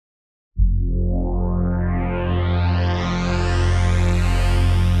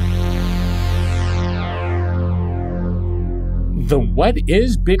The What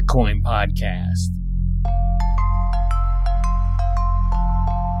is Bitcoin podcast.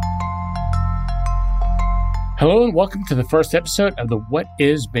 Hello and welcome to the first episode of the What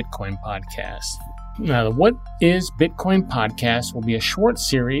is Bitcoin podcast. Now, the What is Bitcoin podcast will be a short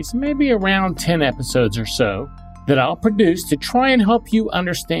series, maybe around 10 episodes or so, that I'll produce to try and help you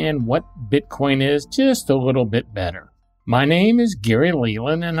understand what Bitcoin is just a little bit better. My name is Gary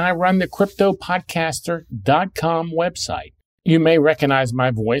Leland and I run the CryptoPodcaster.com website. You may recognize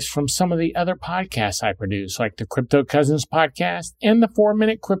my voice from some of the other podcasts I produce, like the Crypto Cousins podcast and the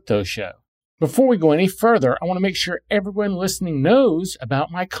 4-Minute Crypto Show. Before we go any further, I want to make sure everyone listening knows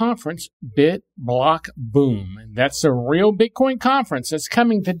about my conference, BitBlockBoom. That's a real Bitcoin conference that's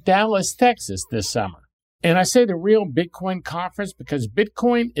coming to Dallas, Texas this summer. And I say the real Bitcoin conference because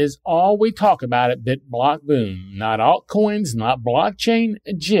Bitcoin is all we talk about at BitBlockBoom. Not altcoins, not blockchain,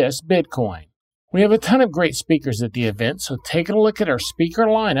 just Bitcoin. We have a ton of great speakers at the event, so take a look at our speaker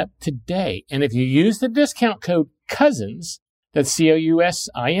lineup today. And if you use the discount code COUSINS, that's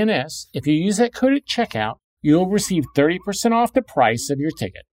COUSINS, if you use that code at checkout, you'll receive 30% off the price of your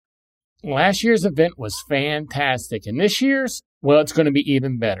ticket. Last year's event was fantastic, and this year's, well, it's going to be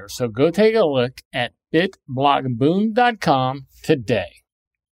even better. So go take a look at bitblockboom.com today.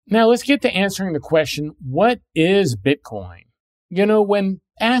 Now let's get to answering the question, what is Bitcoin? You know, when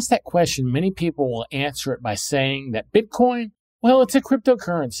asked that question, many people will answer it by saying that Bitcoin, well, it's a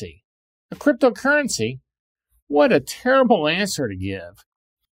cryptocurrency. A cryptocurrency? What a terrible answer to give.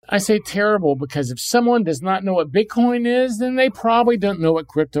 I say terrible because if someone does not know what Bitcoin is, then they probably don't know what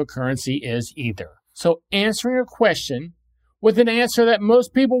cryptocurrency is either. So answering a question with an answer that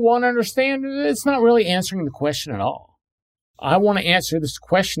most people won't understand, it's not really answering the question at all. I want to answer this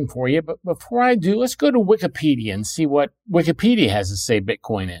question for you, but before I do, let's go to Wikipedia and see what Wikipedia has to say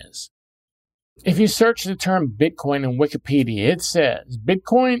Bitcoin is. If you search the term Bitcoin in Wikipedia, it says,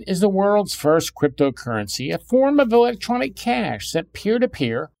 Bitcoin is the world's first cryptocurrency, a form of electronic cash sent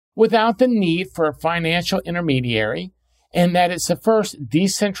peer-to-peer without the need for a financial intermediary, and that it's the first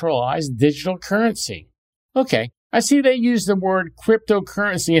decentralized digital currency. Okay, I see they use the word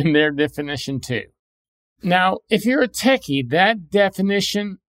cryptocurrency in their definition too. Now, if you're a techie, that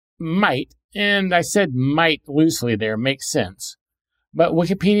definition might, and I said might loosely there, make sense. But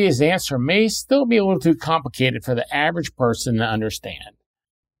Wikipedia's answer may still be a little too complicated for the average person to understand.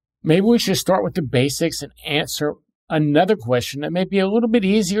 Maybe we should start with the basics and answer another question that may be a little bit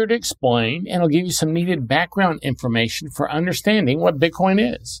easier to explain and will give you some needed background information for understanding what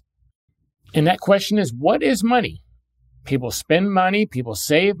Bitcoin is. And that question is, what is money? People spend money, people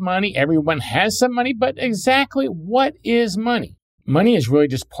save money, everyone has some money, but exactly what is money? Money is really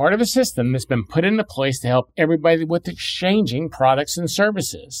just part of a system that's been put into place to help everybody with exchanging products and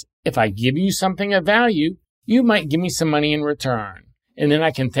services. If I give you something of value, you might give me some money in return. And then I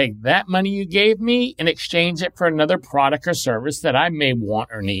can take that money you gave me and exchange it for another product or service that I may want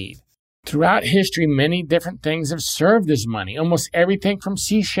or need. Throughout history, many different things have served as money, almost everything from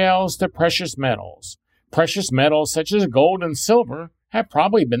seashells to precious metals. Precious metals such as gold and silver have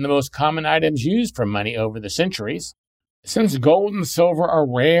probably been the most common items used for money over the centuries. Since gold and silver are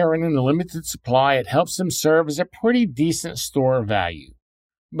rare and in a limited supply, it helps them serve as a pretty decent store of value.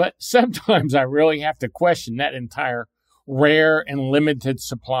 But sometimes I really have to question that entire rare and limited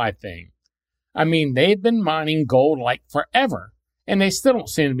supply thing. I mean, they've been mining gold like forever, and they still don't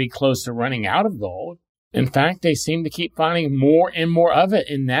seem to be close to running out of gold. In fact, they seem to keep finding more and more of it,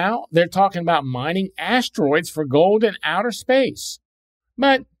 and now they're talking about mining asteroids for gold in outer space.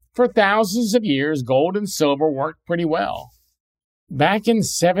 But for thousands of years, gold and silver worked pretty well. Back in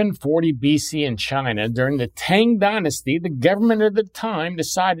 740 BC in China, during the Tang Dynasty, the government at the time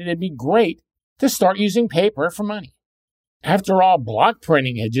decided it'd be great to start using paper for money. After all, block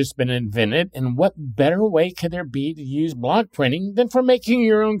printing had just been invented, and what better way could there be to use block printing than for making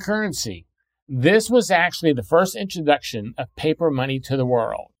your own currency? This was actually the first introduction of paper money to the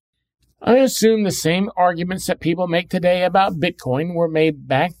world. I assume the same arguments that people make today about Bitcoin were made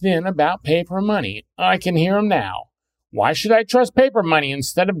back then about paper money. I can hear them now. Why should I trust paper money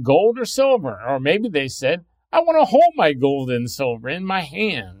instead of gold or silver? Or maybe they said, I want to hold my gold and silver in my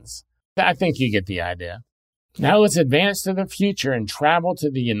hands. I think you get the idea. Now let's advance to the future and travel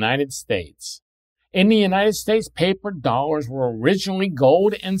to the United States. In the United States, paper dollars were originally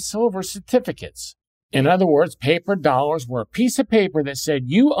gold and silver certificates. In other words, paper dollars were a piece of paper that said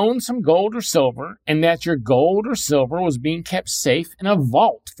you owned some gold or silver and that your gold or silver was being kept safe in a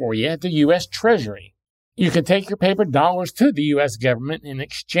vault for you at the U.S. Treasury. You could take your paper dollars to the U.S. government and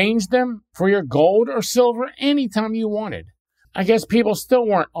exchange them for your gold or silver anytime you wanted. I guess people still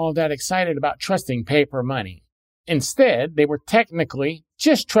weren't all that excited about trusting paper money. Instead, they were technically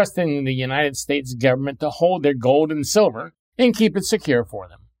just trusting the United States government to hold their gold and silver and keep it secure for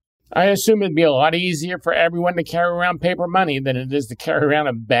them. I assume it'd be a lot easier for everyone to carry around paper money than it is to carry around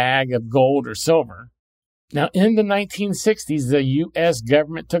a bag of gold or silver. Now, in the 1960s, the U.S.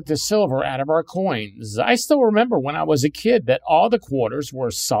 government took the silver out of our coins. I still remember when I was a kid that all the quarters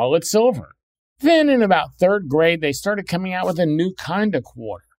were solid silver. Then in about third grade, they started coming out with a new kind of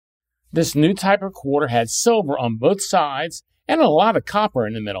quarter. This new type of quarter had silver on both sides and a lot of copper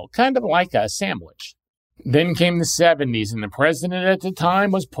in the middle, kind of like a sandwich. Then came the 70s, and the president at the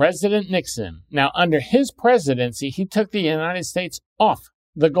time was President Nixon. Now, under his presidency, he took the United States off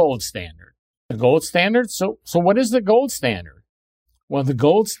the gold standard. The gold standard? So what is the gold standard? Well, the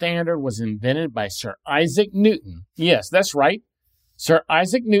gold standard was invented by Sir Isaac Newton. Yes, that's right. Sir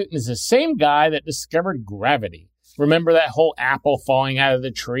Isaac Newton is the same guy that discovered gravity. Remember that whole apple falling out of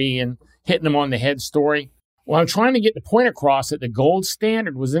the tree and hitting him on the head story? Well, I'm trying to get the point across that the gold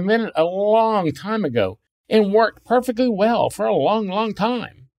standard was invented a long time ago and worked perfectly well for a long, long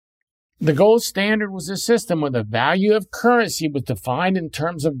time. The gold standard was a system where the value of currency was defined in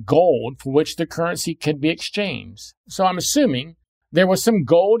terms of gold for which the currency could be exchanged. So I'm assuming there was some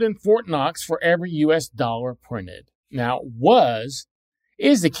gold in Fort Knox for every U.S. dollar printed. Now, was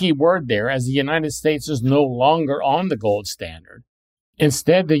is the key word there, as the United States is no longer on the gold standard.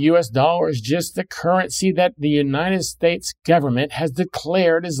 Instead, the U.S. dollar is just the currency that the United States government has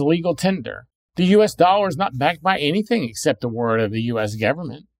declared as legal tender. The U.S. dollar is not backed by anything except the word of the U.S.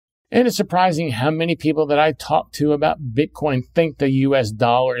 government. And it's surprising how many people that I talk to about Bitcoin think the U.S.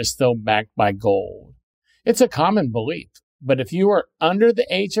 dollar is still backed by gold. It's a common belief, but if you are under the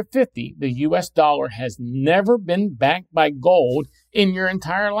age of 50, the U.S. dollar has never been backed by gold in your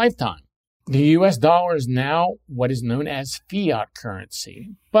entire lifetime. The U.S. dollar is now what is known as fiat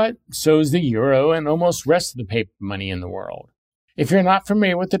currency, but so is the euro and almost rest of the paper money in the world. If you're not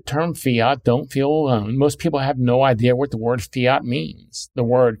familiar with the term fiat, don't feel alone. Most people have no idea what the word fiat means. The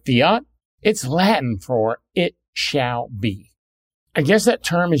word fiat, it's Latin for it shall be. I guess that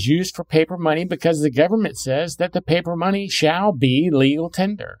term is used for paper money because the government says that the paper money shall be legal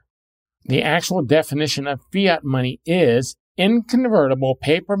tender. The actual definition of fiat money is inconvertible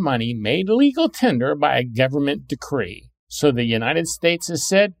paper money made legal tender by a government decree. So the United States has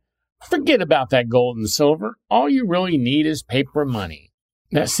said, forget about that gold and silver. All you really need is paper money.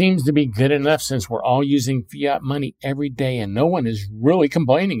 That seems to be good enough since we're all using fiat money every day and no one is really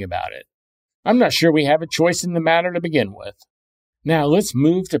complaining about it. I'm not sure we have a choice in the matter to begin with. Now let's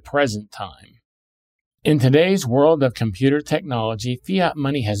move to present time. In today's world of computer technology, fiat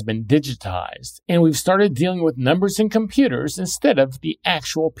money has been digitized, and we've started dealing with numbers in computers instead of the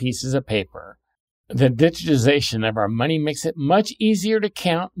actual pieces of paper. The digitization of our money makes it much easier to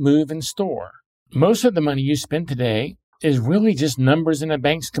count, move, and store. Most of the money you spend today is really just numbers in a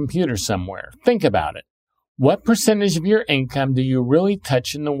bank's computer somewhere. Think about it. What percentage of your income do you really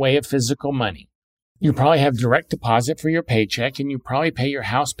touch in the way of physical money? You probably have direct deposit for your paycheck, and you probably pay your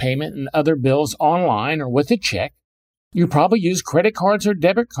house payment and other bills online or with a check. You probably use credit cards or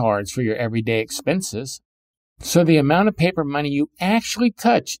debit cards for your everyday expenses. So the amount of paper money you actually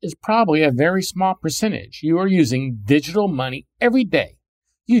touch is probably a very small percentage. You are using digital money every day.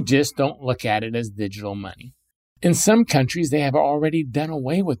 You just don't look at it as digital money. In some countries, they have already done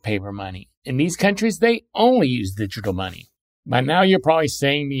away with paper money. In these countries, they only use digital money. By now, you're probably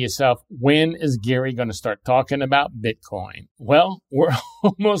saying to yourself, when is Gary going to start talking about Bitcoin? Well, we're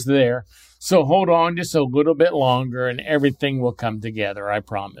almost there. So hold on just a little bit longer and everything will come together, I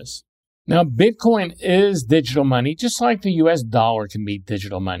promise. Now, Bitcoin is digital money, just like the U.S. dollar can be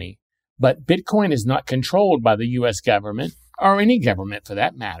digital money. But Bitcoin is not controlled by the U.S. government, or any government for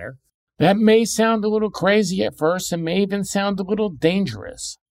that matter. That may sound a little crazy at first and may even sound a little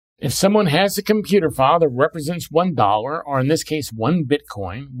dangerous. If someone has a computer file that represents $1, or in this case, 1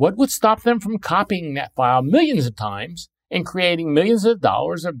 Bitcoin, what would stop them from copying that file millions of times and creating millions of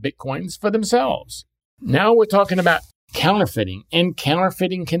dollars of Bitcoins for themselves? Now we're talking about counterfeiting, and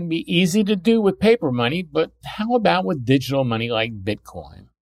counterfeiting can be easy to do with paper money, but how about with digital money like Bitcoin?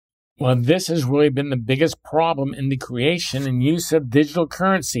 Well, this has really been the biggest problem in the creation and use of digital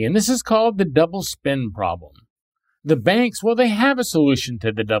currency, and this is called the double spend problem. The banks, well, they have a solution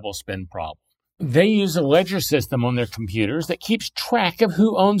to the double spend problem. They use a ledger system on their computers that keeps track of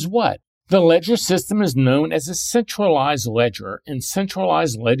who owns what. The ledger system is known as a centralized ledger, and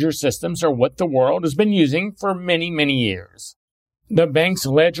centralized ledger systems are what the world has been using for many, many years. The bank's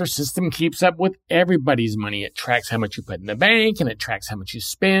ledger system keeps up with everybody's money. It tracks how much you put in the bank, and it tracks how much you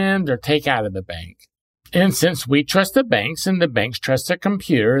spend or take out of the bank. And since we trust the banks and the banks trust the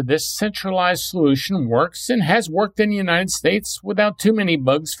computer, this centralized solution works and has worked in the United States without too many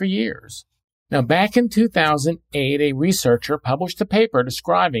bugs for years. Now, back in 2008, a researcher published a paper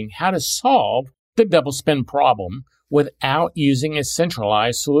describing how to solve the double spend problem without using a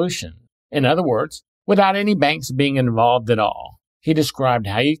centralized solution. In other words, without any banks being involved at all. He described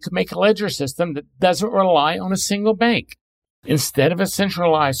how you could make a ledger system that doesn't rely on a single bank. Instead of a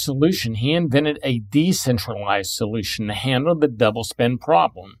centralized solution, he invented a decentralized solution to handle the double spend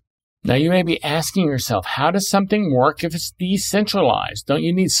problem. Now, you may be asking yourself, how does something work if it's decentralized? Don't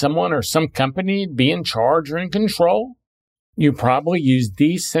you need someone or some company to be in charge or in control? You probably use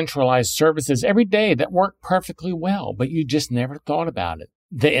decentralized services every day that work perfectly well, but you just never thought about it.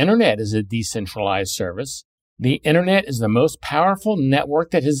 The internet is a decentralized service. The internet is the most powerful network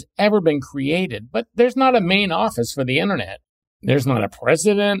that has ever been created, but there's not a main office for the internet. There's not a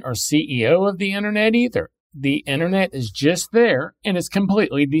president or CEO of the internet either. The internet is just there and it's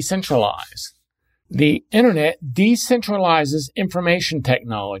completely decentralized. The internet decentralizes information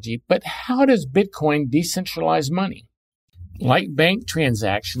technology, but how does Bitcoin decentralize money? Like bank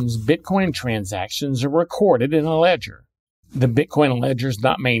transactions, Bitcoin transactions are recorded in a ledger. The Bitcoin ledger is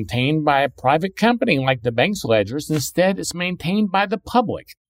not maintained by a private company like the bank's ledgers. Instead, it's maintained by the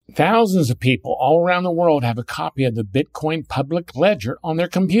public. Thousands of people all around the world have a copy of the Bitcoin public ledger on their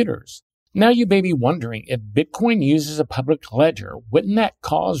computers. Now you may be wondering, if Bitcoin uses a public ledger, wouldn't that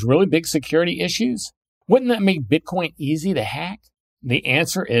cause really big security issues? Wouldn't that make Bitcoin easy to hack? The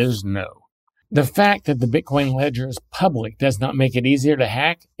answer is no. The fact that the Bitcoin ledger is public does not make it easier to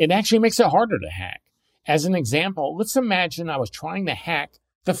hack. It actually makes it harder to hack. As an example, let's imagine I was trying to hack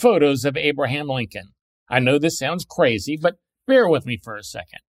the photos of Abraham Lincoln. I know this sounds crazy, but bear with me for a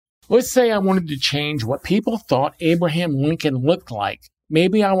second. Let's say I wanted to change what people thought Abraham Lincoln looked like.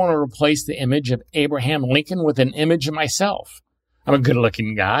 Maybe I want to replace the image of Abraham Lincoln with an image of myself. I'm a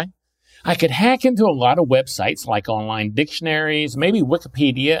good-looking guy. I could hack into a lot of websites like online dictionaries, maybe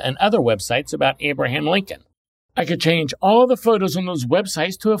Wikipedia, and other websites about Abraham Lincoln. I could change all the photos on those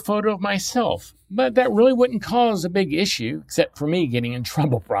websites to a photo of myself, but that really wouldn't cause a big issue, except for me getting in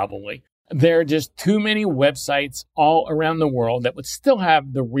trouble probably. There are just too many websites all around the world that would still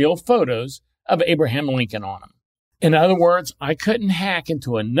have the real photos of Abraham Lincoln on them. In other words, I couldn't hack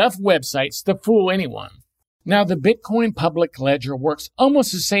into enough websites to fool anyone. Now, the Bitcoin public ledger works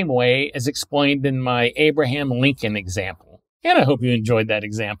almost the same way as explained in my Abraham Lincoln example, and I hope you enjoyed that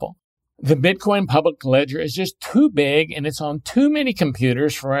example. The Bitcoin public ledger is just too big and it's on too many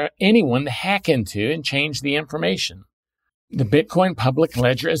computers for anyone to hack into and change the information. The Bitcoin public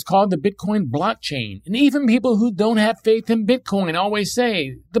ledger is called the Bitcoin blockchain, and even people who don't have faith in Bitcoin always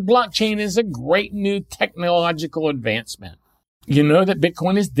say the blockchain is a great new technological advancement. You know that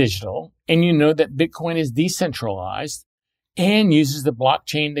Bitcoin is digital, and you know that Bitcoin is decentralized and uses the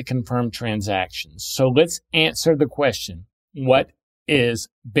blockchain to confirm transactions. So let's answer the question, what is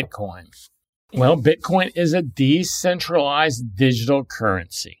Bitcoin? Well, Bitcoin is a decentralized digital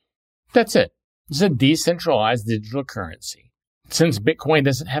currency. That's it. It's a decentralized digital currency. Since Bitcoin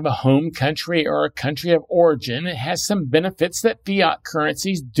doesn't have a home country or a country of origin, it has some benefits that fiat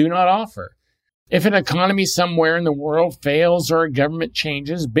currencies do not offer. If an economy somewhere in the world fails or a government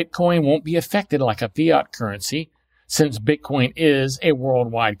changes, Bitcoin won't be affected like a fiat currency, since Bitcoin is a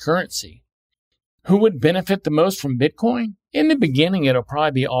worldwide currency. Who would benefit the most from Bitcoin? In the beginning, it'll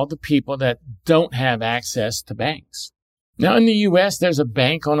probably be all the people that don't have access to banks. Now, in the U.S., there's a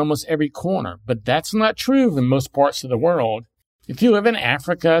bank on almost every corner, but that's not true in most parts of the world. If you live in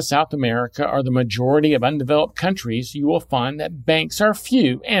Africa, South America, or the majority of undeveloped countries, you will find that banks are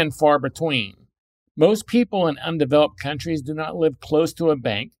few and far between. Most people in undeveloped countries do not live close to a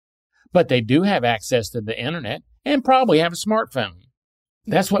bank, but they do have access to the internet and probably have a smartphone.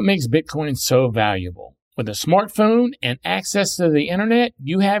 That's what makes Bitcoin so valuable. With a smartphone and access to the internet,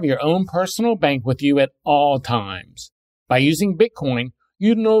 you have your own personal bank with you at all times. By using Bitcoin,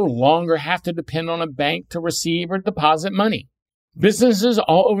 you no longer have to depend on a bank to receive or deposit money. Businesses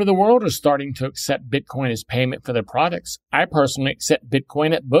all over the world are starting to accept Bitcoin as payment for their products. I personally accept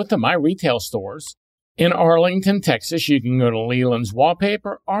Bitcoin at both of my retail stores. In Arlington, Texas, you can go to Leland's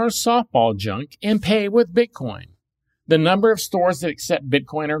Wallpaper or Softball Junk and pay with Bitcoin. The number of stores that accept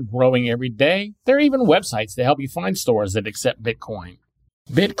Bitcoin are growing every day. There are even websites to help you find stores that accept Bitcoin.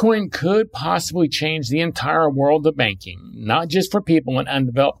 Bitcoin could possibly change the entire world of banking, not just for people in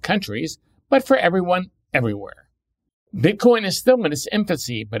undeveloped countries, but for everyone everywhere. Bitcoin is still in its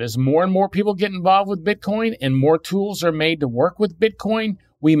infancy, but as more and more people get involved with Bitcoin and more tools are made to work with Bitcoin,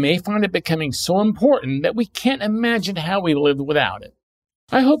 we may find it becoming so important that we can't imagine how we lived without it.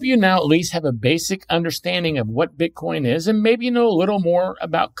 I hope you now at least have a basic understanding of what Bitcoin is and maybe know a little more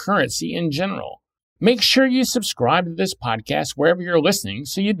about currency in general. Make sure you subscribe to this podcast wherever you're listening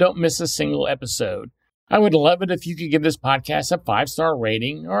so you don't miss a single episode. I would love it if you could give this podcast a 5-star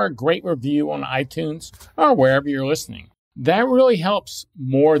rating or a great review on iTunes or wherever you're listening. That really helps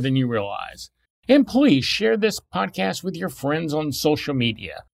more than you realize. And please share this podcast with your friends on social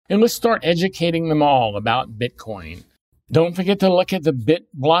media. And let's start educating them all about Bitcoin. Don't forget to look at the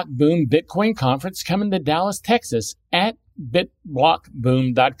BitBlockBoom Bitcoin Conference coming to Dallas, Texas at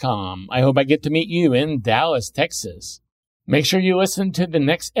bitblockboom.com. I hope I get to meet you in Dallas, Texas. Make sure you listen to the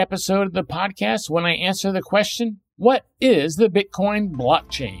next episode of the podcast when I answer the question, what is the Bitcoin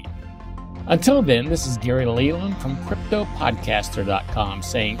blockchain? Until then, this is Gary Leland from CryptoPodcaster.com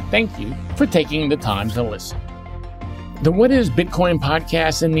saying thank you for taking the time to listen. The What is Bitcoin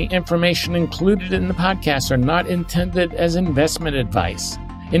podcast and the information included in the podcast are not intended as investment advice.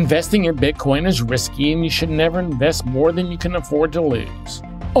 Investing in Bitcoin is risky and you should never invest more than you can afford to lose.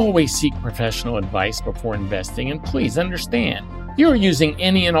 Always seek professional advice before investing, and please understand, you are using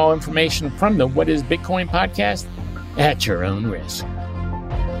any and all information from the What is Bitcoin podcast at your own risk.